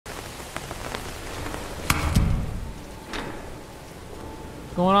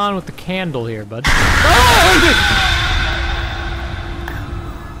going on with the candle here, bud?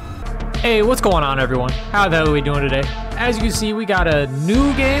 Hey, what's going on, everyone? How the hell are we doing today? As you can see, we got a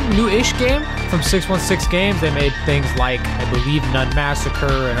new-ish game from 616 Games. They made things like, I believe, Nun Massacre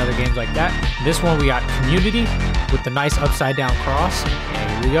and other games like that. This one, we got Community with the nice upside-down cross.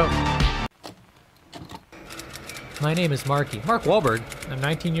 And here we go. My name is Marky. Mark Wahlberg. I'm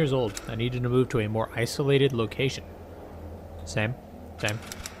 19 years old. I needed to move to a more isolated location. Same.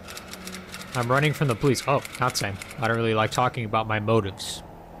 I'm running from the police. Oh, not same. I don't really like talking about my motives.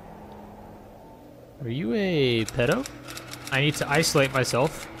 Are you a pedo? I need to isolate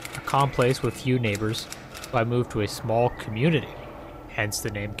myself. A calm place with few neighbors. So I moved to a small community. Hence the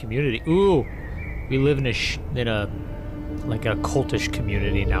name Community. Ooh! We live in a like a cultish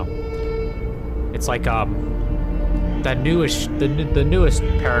community now. It's like, the newest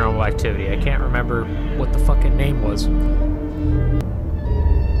Paranormal Activity. I can't remember what the fucking name was.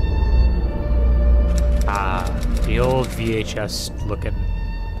 Ah, the old VHS looking.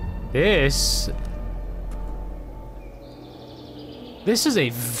 This is a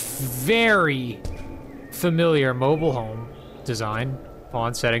very familiar mobile home design.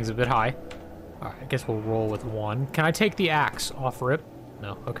 Pawn settings a bit high. Alright, I guess we'll roll with one. Can I take the axe off rip?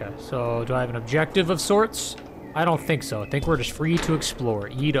 No, okay. So, do I have an objective of sorts? I don't think so. I think we're just free to explore.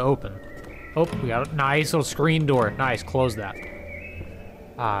 E to open. Oh, we got a nice little screen door. Nice, close that.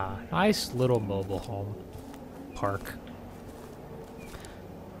 Ah, nice little mobile home park.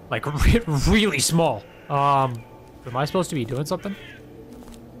 Like, really small. Am I supposed to be doing something?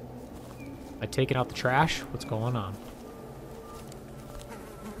 Am I taking out the trash? What's going on?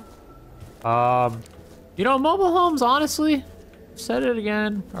 You know, mobile homes, honestly, I've said it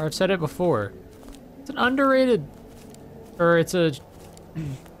again, or I've said it before. It's an underrated, or it's a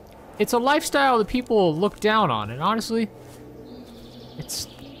lifestyle that people look down on, and honestly, it's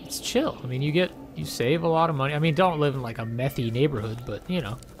chill. I mean, you save a lot of money. I mean, don't live in like a methy neighborhood, but you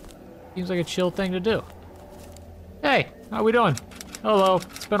know, seems like a chill thing to do. Hey, how we doing? Hello.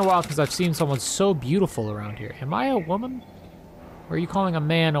 It's been a while since I've seen someone so beautiful around here. Am I a woman? Or are you calling a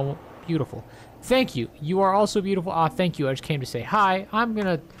man beautiful? Thank you. You are also beautiful. Ah, thank you. I just came to say hi.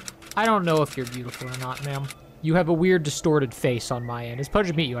 I don't know if you're beautiful or not, ma'am. You have a weird, distorted face on my end. It's a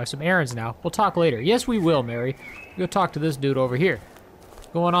pleasure to meet you. I have some errands now. We'll talk later. Yes, we will, Mary. Go talk to this dude over here. What's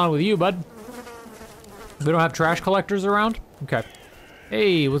going on with you, bud? We don't have trash collectors around? Okay.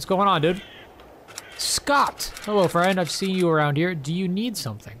 Hey, what's going on, dude? Scott! Hello, friend. I've seen you around here. Do you need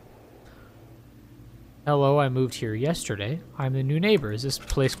something? Hello, I moved here yesterday. I'm the new neighbor. Is this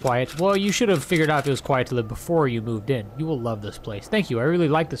place quiet? Well, you should have figured out if it was quiet to live before you moved in. You will love this place. Thank you. I really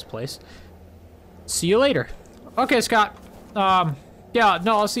like this place. See you later. Okay, Scott. Yeah,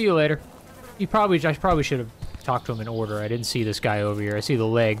 no, I'll see you later. I probably should have talked to him in order. I didn't see this guy over here. I see the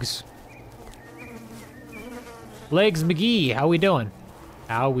legs. Legs McGee, how we doing?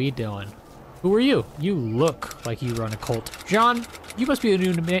 How we doing? Who are you? You look like you run a cult. John, you must be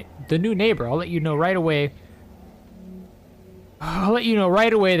the new neighbor. I'll let you know right away.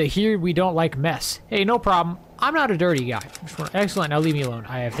 That here we don't like mess. Hey, no problem. I'm not a dirty guy. Excellent. Now leave me alone.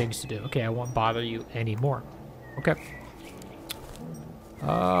 I have things to do. Okay, I won't bother you anymore. Okay.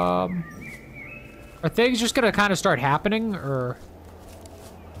 Are things just gonna kind of start happening, or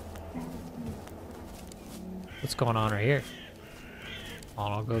what's going on right here?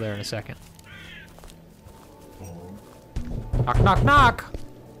 Hold on, I'll go there in a second. Knock, knock, knock!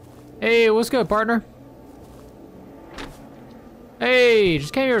 Hey, what's good, partner? Hey,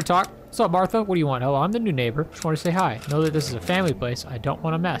 just came here to talk. What's up, Martha? What do you want? Hello, I'm the new neighbor. Just want to say hi. Know that this is a family place. I don't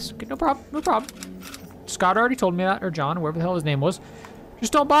want to mess. Okay, no problem, no problem. Scott already told me that, or John, whoever the hell his name was.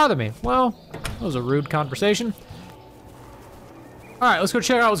 Just don't bother me. Well, that was a rude conversation. All right, let's go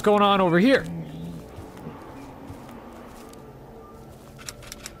check out what's going on over here.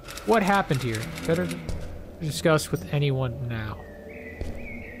 What happened here? Better discuss with anyone now.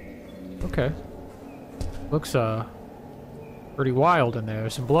 Okay. Looks, pretty wild in there.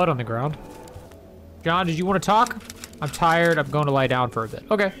 There's some blood on the ground. John, did you want to talk? I'm tired. I'm going to lie down for a bit.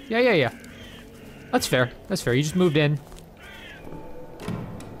 Okay. Yeah. That's fair. That's fair. You just moved in.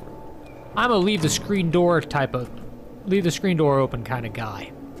 I'm a leave the screen door open kind of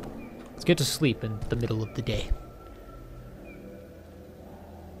guy. Let's get to sleep in the middle of the day.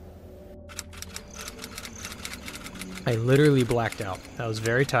 I literally blacked out. I was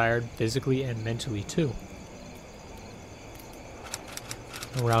very tired, physically and mentally too.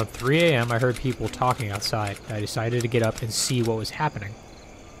 Around 3 a.m., I heard people talking outside. I decided to get up and see what was happening.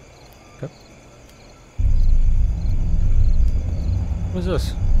 Okay. What is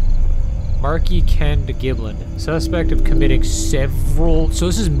this? Marky Ken Giblin. Suspect of committing several... So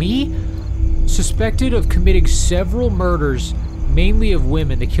this is me? Suspected of committing several murders, mainly of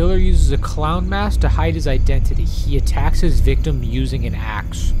women. The killer uses a clown mask to hide his identity. He attacks his victim using an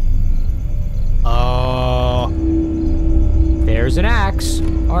axe. There's an axe.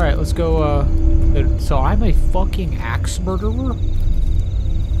 Alright, let's go, so I'm a fucking axe murderer?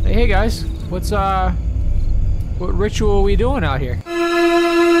 Hey guys, what ritual are we doing out here?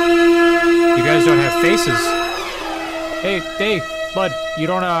 You guys don't have faces. Hey, bud, you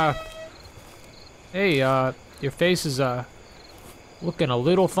don't, hey, your face is, looking a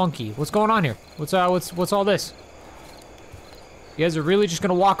little funky. What's going on here? What's all this? You guys are really just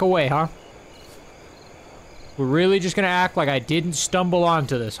gonna walk away, huh? We're really just gonna act like I didn't stumble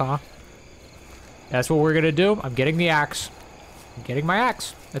onto this, huh? That's what we're gonna do. I'm getting the axe. I'm getting my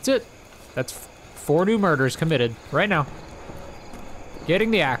axe. That's it. That's 4 new murders committed right now.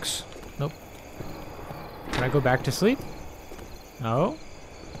 Getting the axe. Nope. Can I go back to sleep? No.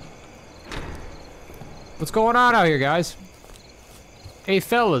 What's going on out here, guys? Hey,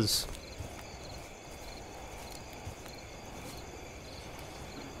 fellas.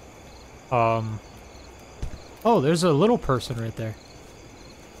 Oh, there's a little person right there.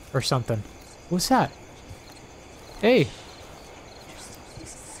 Or something. What's that? Hey.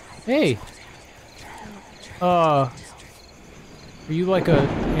 Hey. Are you like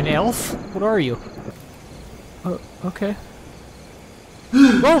an elf? What are you? Oh, okay.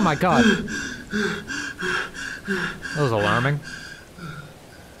 Oh my god. That was alarming.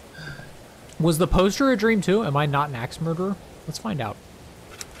 Was the poster a dream too? Am I not an axe murderer? Let's find out.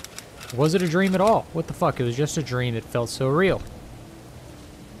 Was it a dream at all? What the fuck? It was just a dream that felt so real.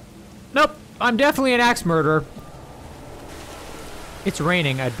 Nope. I'm definitely an axe murderer. It's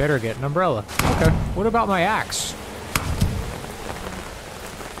raining. I'd better get an umbrella. Okay. What about my axe?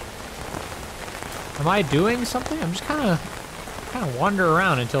 Am I doing something? I'm just kind of wander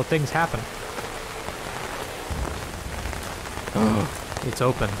around until things happen. It's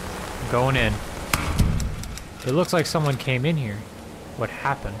open. I'm going in. It looks like someone came in here. What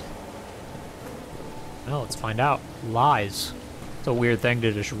happened? Well, let's find out. Lies. It's a weird thing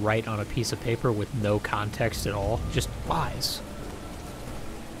to just write on a piece of paper with no context at all. Just lies.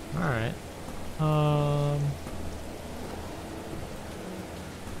 Alright.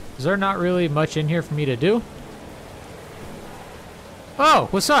 Is there not really much in here for me to do? Oh,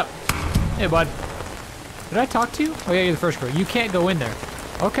 what's up? Hey, bud. Did I talk to you? Oh, yeah, you're the first girl. You can't go in there.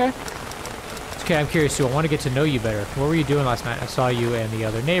 Okay. Okay, I'm curious too. I want to get to know you better. What were you doing last night? I saw you and the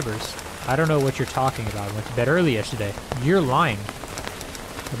other neighbors. I don't know what you're talking about. I went to bed early yesterday. You're lying.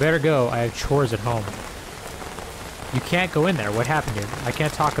 I better go. I have chores at home. You can't go in there. What happened here? I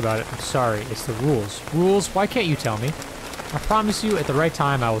can't talk about it. I'm sorry. It's the rules. Rules? Why can't you tell me? I promise you, at the right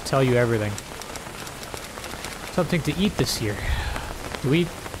time, I will tell you everything. Something to eat this year. Do we...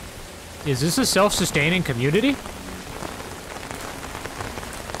 Is this a self-sustaining community?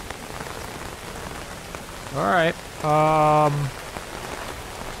 Alright.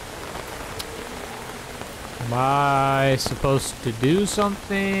 Am I supposed to do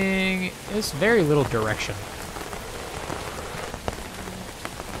something? It's very little direction.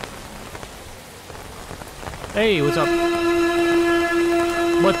 Hey, what's up?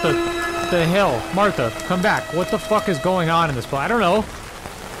 What the hell? Martha, come back. What the fuck is going on in this place? I don't know.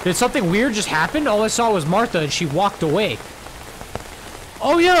 Did something weird just happen? All I saw was Martha and she walked away.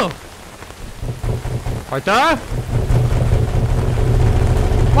 Oh, yo! Martha?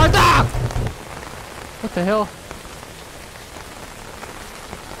 Martha! What the hell?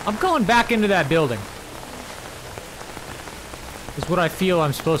 I'm going back into that building. Is what I feel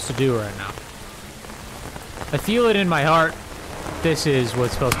I'm supposed to do right now. I feel it in my heart. This is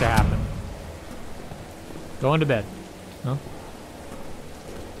what's supposed to happen. Going to bed. No?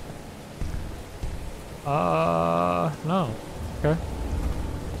 No. Okay.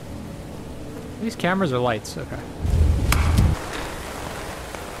 These cameras are lights. Okay.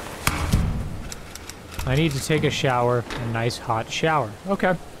 I need to take a shower. A nice hot shower.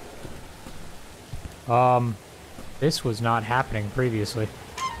 Okay. This was not happening previously.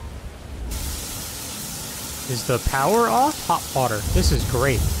 Is the power off? Hot water. This is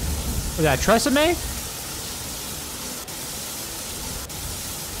great. Is that Tresemme?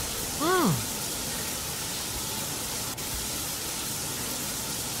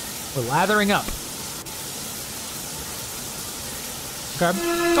 We're lathering up. Okay.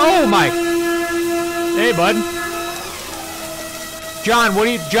 Oh my! Hey, bud. John, what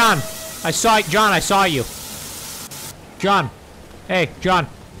are you? John, I saw you. John. Hey, John.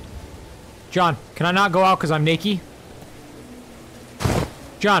 John, can I not go out because I'm naked?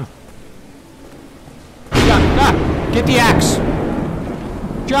 John. Get the axe.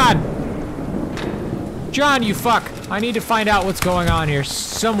 John. John, you fuck. I need to find out what's going on here.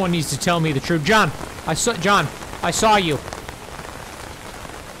 Someone needs to tell me the truth. John, I saw you.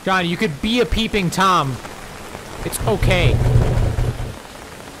 John, you could be a peeping Tom. It's okay.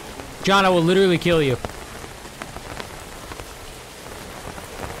 John, I will literally kill you.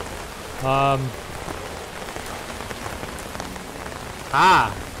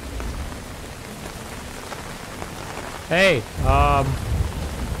 Hey,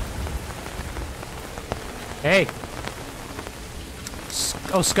 hey.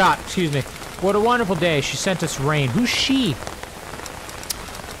 Oh, Scott, excuse me. What a wonderful day. She sent us rain. Who's she?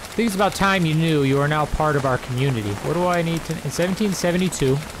 I think it's about time you knew you are now part of our community. What do I need to... In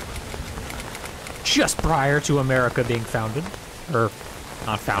 1772, just prior to America being founded, or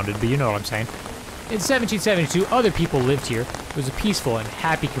not founded, but you know what I'm saying. In 1772, other people lived here. It was a peaceful and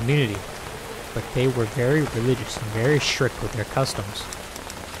happy community, but they were very religious and very strict with their customs.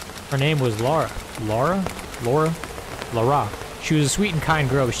 Her name was Laura. Laura? She was a sweet and kind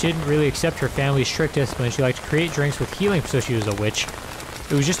girl, but she didn't really accept her family's strict discipline. She liked to create drinks with healing, so she was a witch.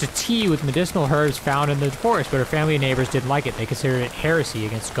 It was just a tea with medicinal herbs found in the forest, but her family and neighbors didn't like it. They considered it heresy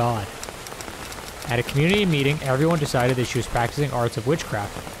against God. At a community meeting, everyone decided that she was practicing arts of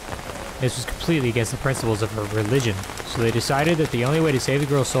witchcraft. This was completely against the principles of her religion, so they decided that the only way to save the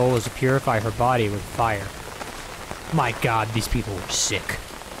girl's soul was to purify her body with fire. My God, these people were sick.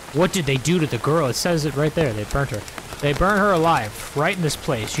 What did they do to the girl? It says it right there. They burnt her. They burned her alive, right in this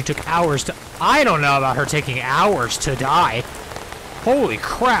place. She took hours to... I don't know about her taking hours to die. Holy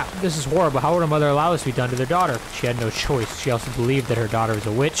crap, this is horrible. How would a mother allow this to be done to their daughter? She had no choice. She also believed that her daughter was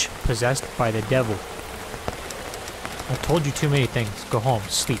a witch, possessed by the devil. I've told you too many things. Go home,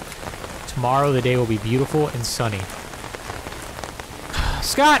 sleep. Tomorrow the day will be beautiful and sunny.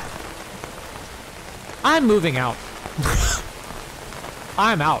 Scott! I'm moving out.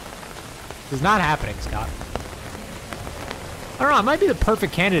 I'm out. This is not happening, Scott. I don't know, I might be the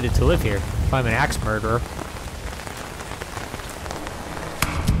perfect candidate to live here if I'm an axe murderer.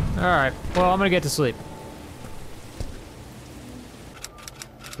 Alright, well, I'm gonna get to sleep.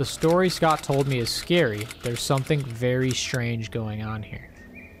 The story Scott told me is scary. There's something very strange going on here.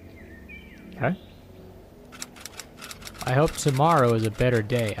 Okay. I hope tomorrow is a better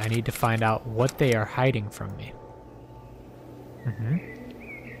day. I need to find out what they are hiding from me.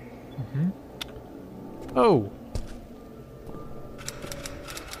 Oh.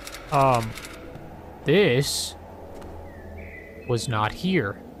 This was not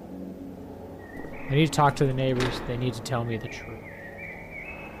here. I need to talk to the neighbors. They need to tell me the truth.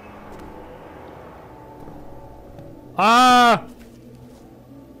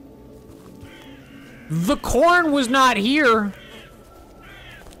 The corn was not here.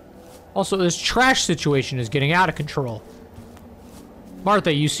 Also, this trash situation is getting out of control.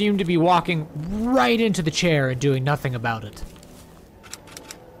 Martha, you seem to be walking right into the chair and doing nothing about it.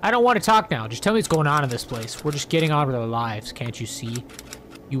 I don't want to talk now. Just tell me what's going on in this place. We're just getting on with our lives. Can't you see?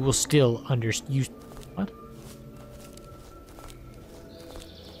 You will still understand. What?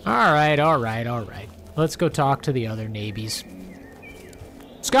 Alright. Let's go talk to the other neighbies.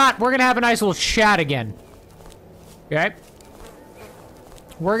 Scott, we're gonna have a nice little chat again. Okay?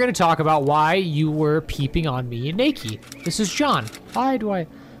 We're gonna talk about why you were peeping on me and Nikki. This is John. What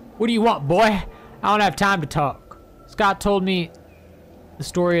do you want, boy? I don't have time to talk. Scott told me the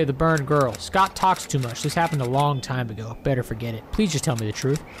story of the burned girl. Scott talks too much. This happened a long time ago. Better forget it. Please just tell me the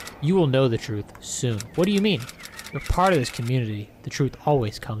truth. You will know the truth soon. What do you mean? You're part of this community. The truth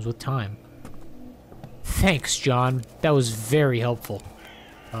always comes with time. Thanks, John. That was very helpful.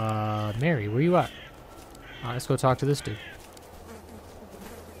 Mary, where you at? Let's go talk to this dude.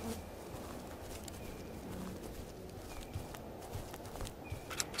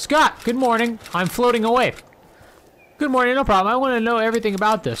 Scott, good morning. I'm floating away. Good morning, no problem. I want to know everything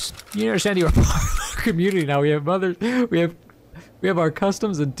about this. You understand you're part of our community now. We have mothers. We have our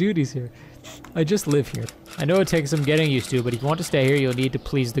customs and duties here. I just live here. I know it takes some getting used to, but if you want to stay here, you'll need to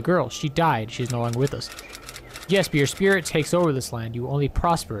please the girl. She died. She's no longer with us. Yes, but your spirit takes over this land. You will only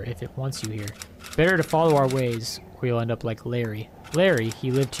prosper if it wants you here. Better to follow our ways, or you'll end up like Larry. Larry,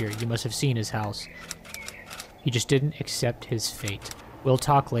 he lived here. You must have seen his house. He just didn't accept his fate. We'll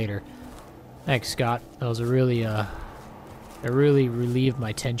talk later. Thanks, Scott. That was a really, that really relieved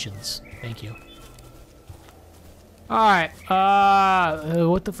my tensions. Thank you. Alright,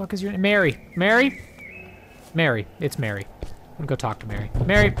 what the fuck is your name? Mary. Mary? Mary. It's Mary. I'm gonna go talk to Mary.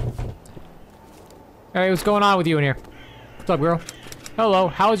 Mary! Mary, what's going on with you in here? What's up, girl? Hello,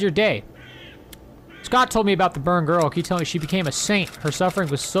 how's your day? Scott told me about the burned girl. He told me she became a saint. Her suffering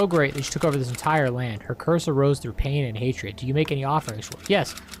was so great that she took over this entire land. Her curse arose through pain and hatred. Do you make any offerings?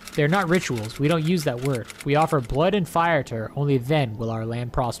 Yes. They're not rituals. We don't use that word. We offer blood and fire to her. Only then will our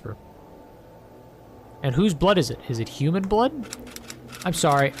land prosper. And whose blood is it? Is it human blood? I'm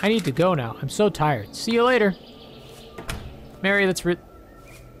sorry. I need to go now. I'm so tired. See you later. Mary, let's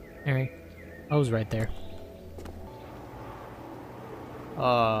Mary. I was right there.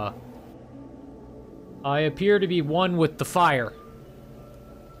 I appear to be one with the fire.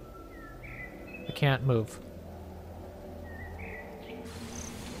 I can't move.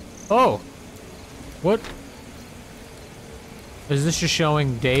 Oh! What? Is this just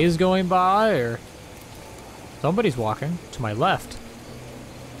showing days going by, or? Somebody's walking to my left.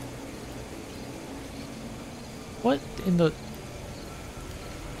 What in the...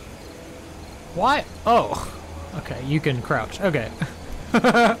 Why? Oh. Okay, you can crouch. Okay.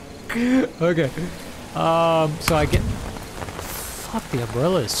 Okay. So I get... Fuck, the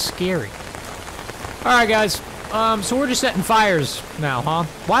umbrella is scary. Alright, guys. So we're just setting fires now, huh?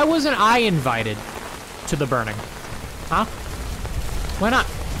 Why wasn't I invited to the burning? Huh? Why not?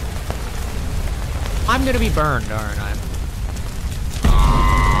 I'm gonna be burned, aren't I?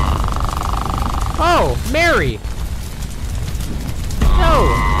 Oh, Mary!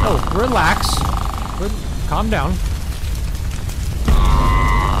 No, relax. Calm down.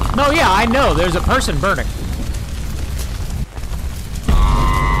 No, yeah, I know. There's a person burning.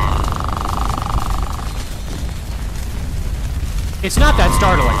 It's not that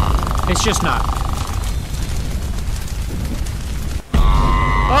startling. It's just not.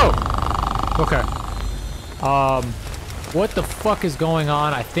 Oh! Okay. What the fuck is going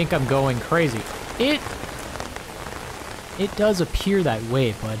on? I think I'm going crazy. It does appear that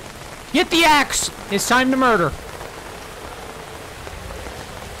way, bud. Get the axe! It's time to murder.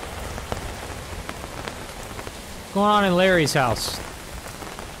 What's going on in Larry's house?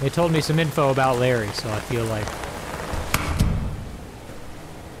 They told me some info about Larry, so I feel like...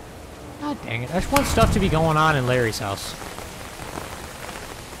 God dang it. I just want stuff to be going on in Larry's house.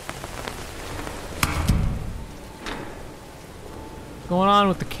 What's going on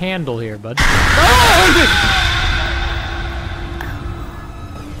with the candle here, bud? Oh!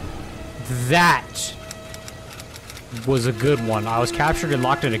 That was a good one. I was captured and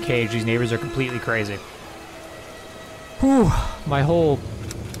locked in a cage. These neighbors are completely crazy. Whew, my whole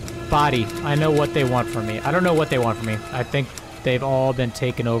body. I know what they want from me. I don't know what they want from me. I think they've all been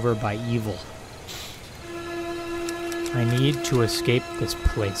taken over by evil. I need to escape this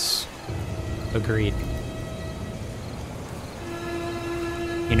place. Agreed.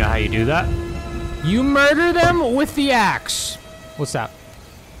 You know how you do that? You murder them with the axe. What's that?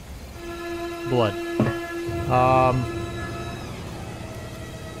 Blood.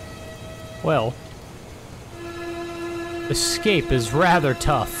 Well, escape is rather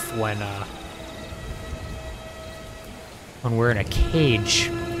tough when we're in a cage.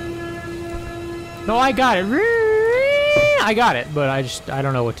 No, I got it. I got it, but I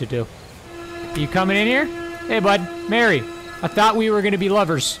don't know what to do. You coming in here? Hey, bud. Mary, I thought we were gonna be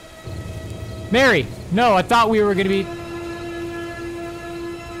lovers. Mary, no, I thought we were gonna be...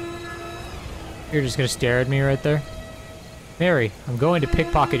 You're just gonna stare at me right there? Mary, I'm going to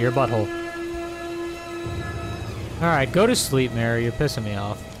pickpocket your butthole. Alright, go to sleep, Mary. You're pissing me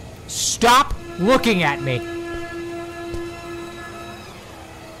off. Stop looking at me!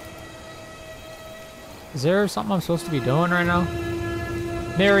 Is there something I'm supposed to be doing right now?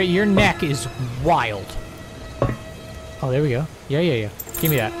 Mary, your neck is wild. Oh, there we go. Yeah. Give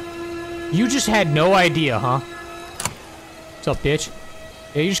me that. You just had no idea, huh? What's up, bitch?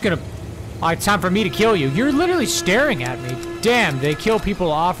 Yeah, you're just gonna... Alright, it's time for me to kill you. You're literally staring at me. Damn, they kill people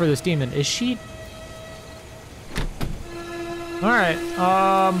to offer this demon. Is she... Alright,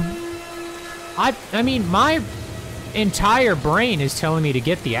 I mean, my entire brain is telling me to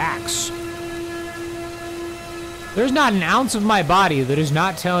get the axe. There's not an ounce of my body that is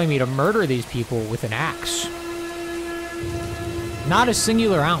not telling me to murder these people with an axe. Not a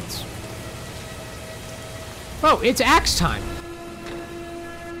singular ounce. Oh, it's axe time.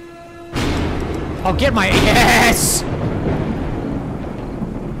 I'll get my... Yes!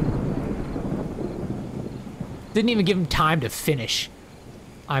 Didn't even give him time to finish.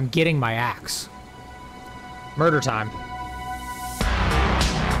 I'm getting my axe. Murder time.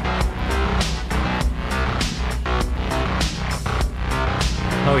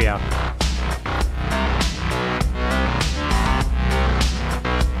 Oh yeah.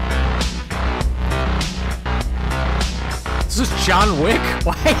 Is this John Wick?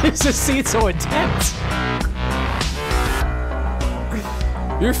 Why is this scene so intense?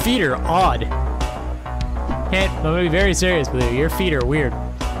 Your feet are odd. Can't, I'm gonna be very serious with you. Your feet are weird.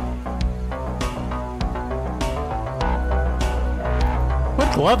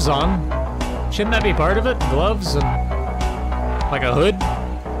 Put gloves on. Shouldn't that be part of it? Gloves and like a hood?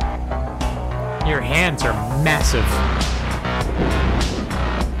 Your hands are massive.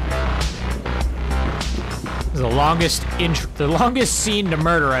 This is the longest scene to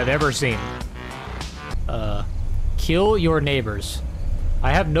murder I've ever seen. Kill your neighbors.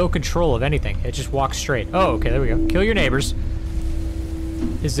 I have no control of anything. It just walks straight. Oh, okay, there we go. Kill your neighbors.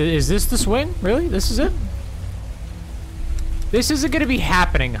 Is this the swing? Really? This is it? This isn't gonna be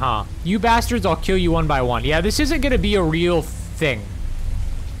happening, huh? You bastards, I'll kill you one by one. Yeah, this isn't gonna be a real thing.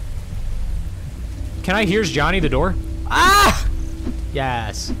 Can I? Here's Johnny, the door. Ah!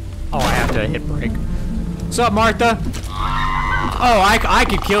 Yes. Oh, I have to hit break. What's up, Martha? Oh, I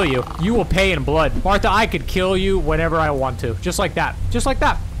could kill you. You will pay in blood. Martha, I could kill you whenever I want to. Just like that. Just like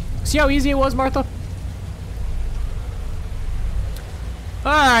that. See how easy it was, Martha?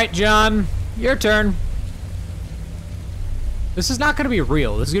 Alright, John. Your turn. This is not gonna be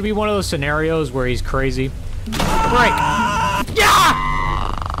real. This is gonna be one of those scenarios where he's crazy. Break.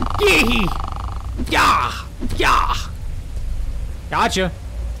 Yeah! Yee! Yeah! Yeah! Gotcha.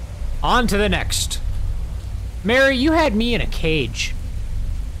 On to the next. Mary, you had me in a cage.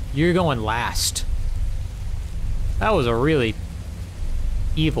 You're going last. That was a really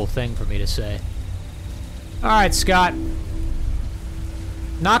evil thing for me to say. Alright, Scott.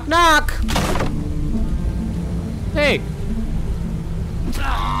 Knock, knock! Hey!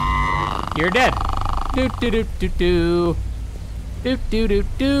 You're dead. Do do do do do. Do do do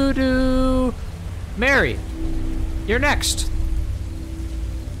do do. Mary, you're next.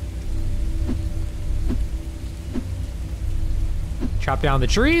 Chop down the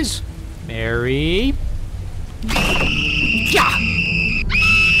trees. Mary. Yeah.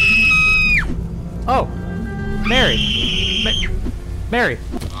 Oh, Mary. Mary.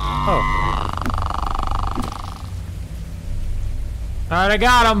 Oh. All right, I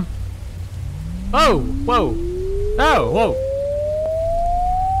got him. Oh, whoa. Oh, whoa.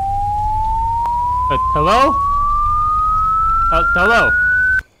 Hello? Hello?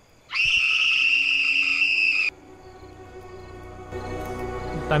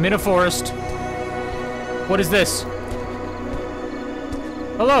 I'm in a forest. What is this?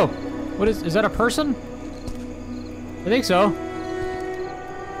 Hello? What is that a person? I think so.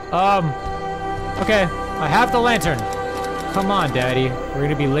 Okay, I have the lantern. Come on, Daddy. We're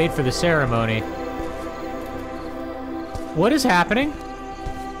gonna be late for the ceremony. What is happening?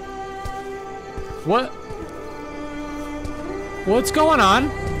 What's going on?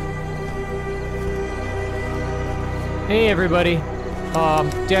 Hey, everybody.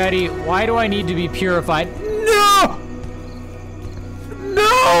 Daddy, why do I need to be purified? No!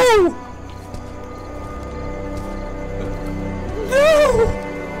 No! No!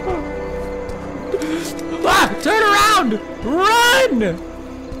 Ah, turn around! Run!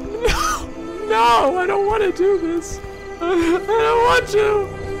 No! No, I don't want to do this. I don't want to.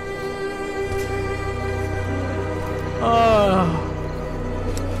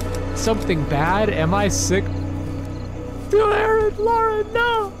 Something bad? Am I sick? Laura,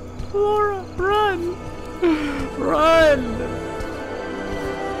 no! Laura, run! Run!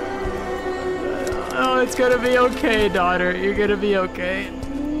 Oh, it's gonna be okay, daughter. You're gonna be okay.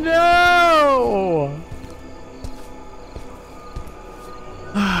 No!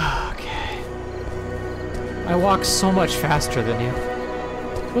 Okay. I walk so much faster than you.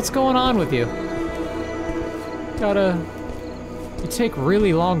 What's going on with you? You take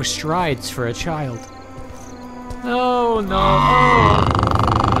really long strides for a child. No, no, oh,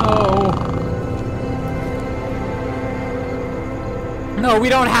 no. No, we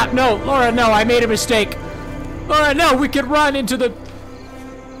don't have, no, Laura, no, I made a mistake. Laura, no, we could run into the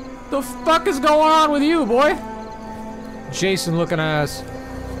fuck is going on with you, boy? Jason looking ass.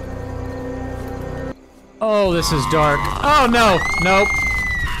 Oh, this is dark. Oh, no, nope,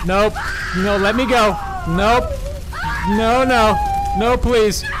 nope, no, let me go. Nope, no, no. No,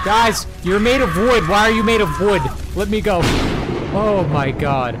 please. Guys, you're made of wood. Why are you made of wood? Let me go. Oh my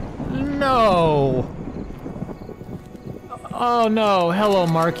god. No. Oh no. Hello,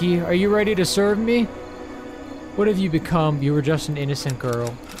 Marky. Are you ready to serve me? What have you become? You were just an innocent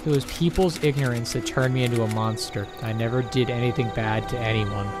girl. It was people's ignorance that turned me into a monster. I never did anything bad to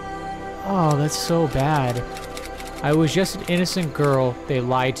anyone. Oh, that's so bad. I was just an innocent girl. They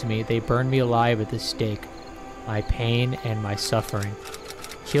lied to me. They burned me alive at the stake. My pain and my suffering.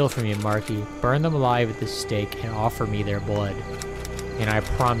 Heal from me, Marky. Burn them alive at the stake and offer me their blood. And I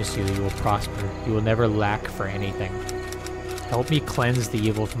promise you, you will prosper. You will never lack for anything. Help me cleanse the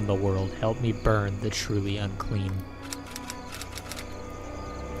evil from the world. Help me burn the truly unclean.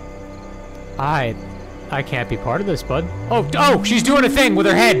 I can't be part of this, bud. Oh, she's doing a thing with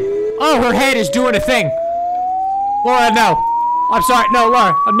her head. Oh, her head is doing a thing. Laura, no. I'm sorry. No,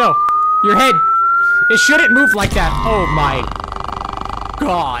 Laura, no. Your head. It shouldn't move like that. Oh my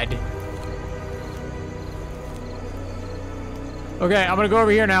God. Okay, I'm gonna go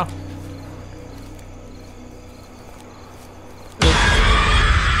over here now.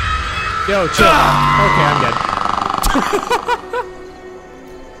 Yo, chill. Okay, I'm dead.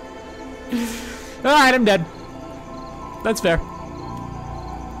 Alright, I'm dead. That's fair.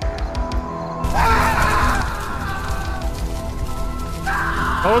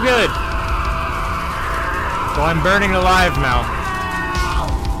 Oh, good. So I'm burning alive now.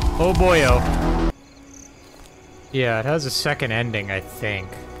 Oh, boyo. Yeah, it has a second ending, I think.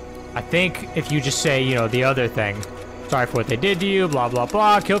 I think if you just say, you know, the other thing. Sorry for what they did to you, blah, blah,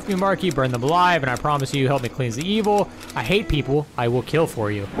 blah. Kill for me, Marky, burn them alive, and I promise you, help me cleanse the evil. I hate people. I will kill for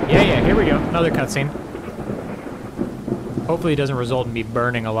you. Yeah, here we go. Another cutscene. Hopefully it doesn't result in me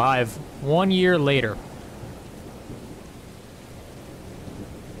burning alive 1 year later.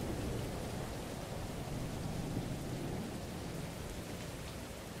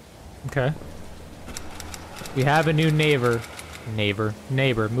 Okay. We have a new neighbor. Neighbor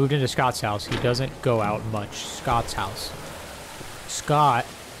moved into Scott's house. He doesn't go out much. Scott's house. Scott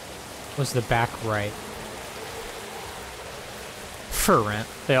was the back right. For rent.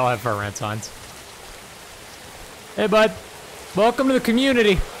 They all have for rent signs. Hey, bud. Welcome to the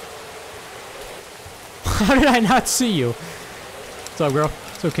community. How did I not see you? What's up, girl?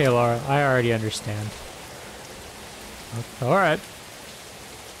 It's okay, Laura. I already understand. All right.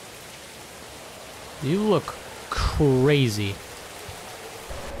 You look crazy.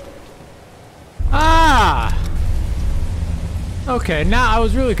 Ah! Okay, now I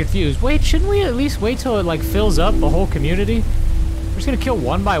was really confused. Wait, shouldn't we at least wait till it, like, fills up the whole community? We're just gonna kill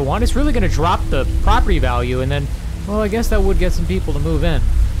one by one? It's really gonna drop the property value, and then, well, I guess that would get some people to move in.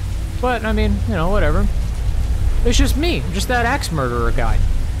 But, I mean, you know, whatever. It's just me. I'm just that axe murderer guy.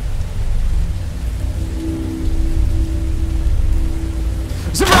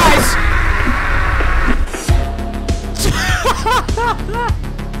 Surprise!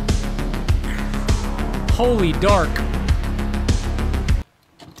 Holy dark.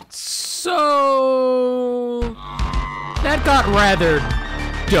 So that got rather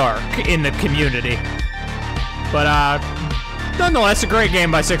dark in the community. But nonetheless, a great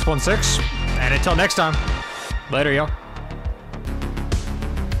game by 616. And until next time, later, y'all.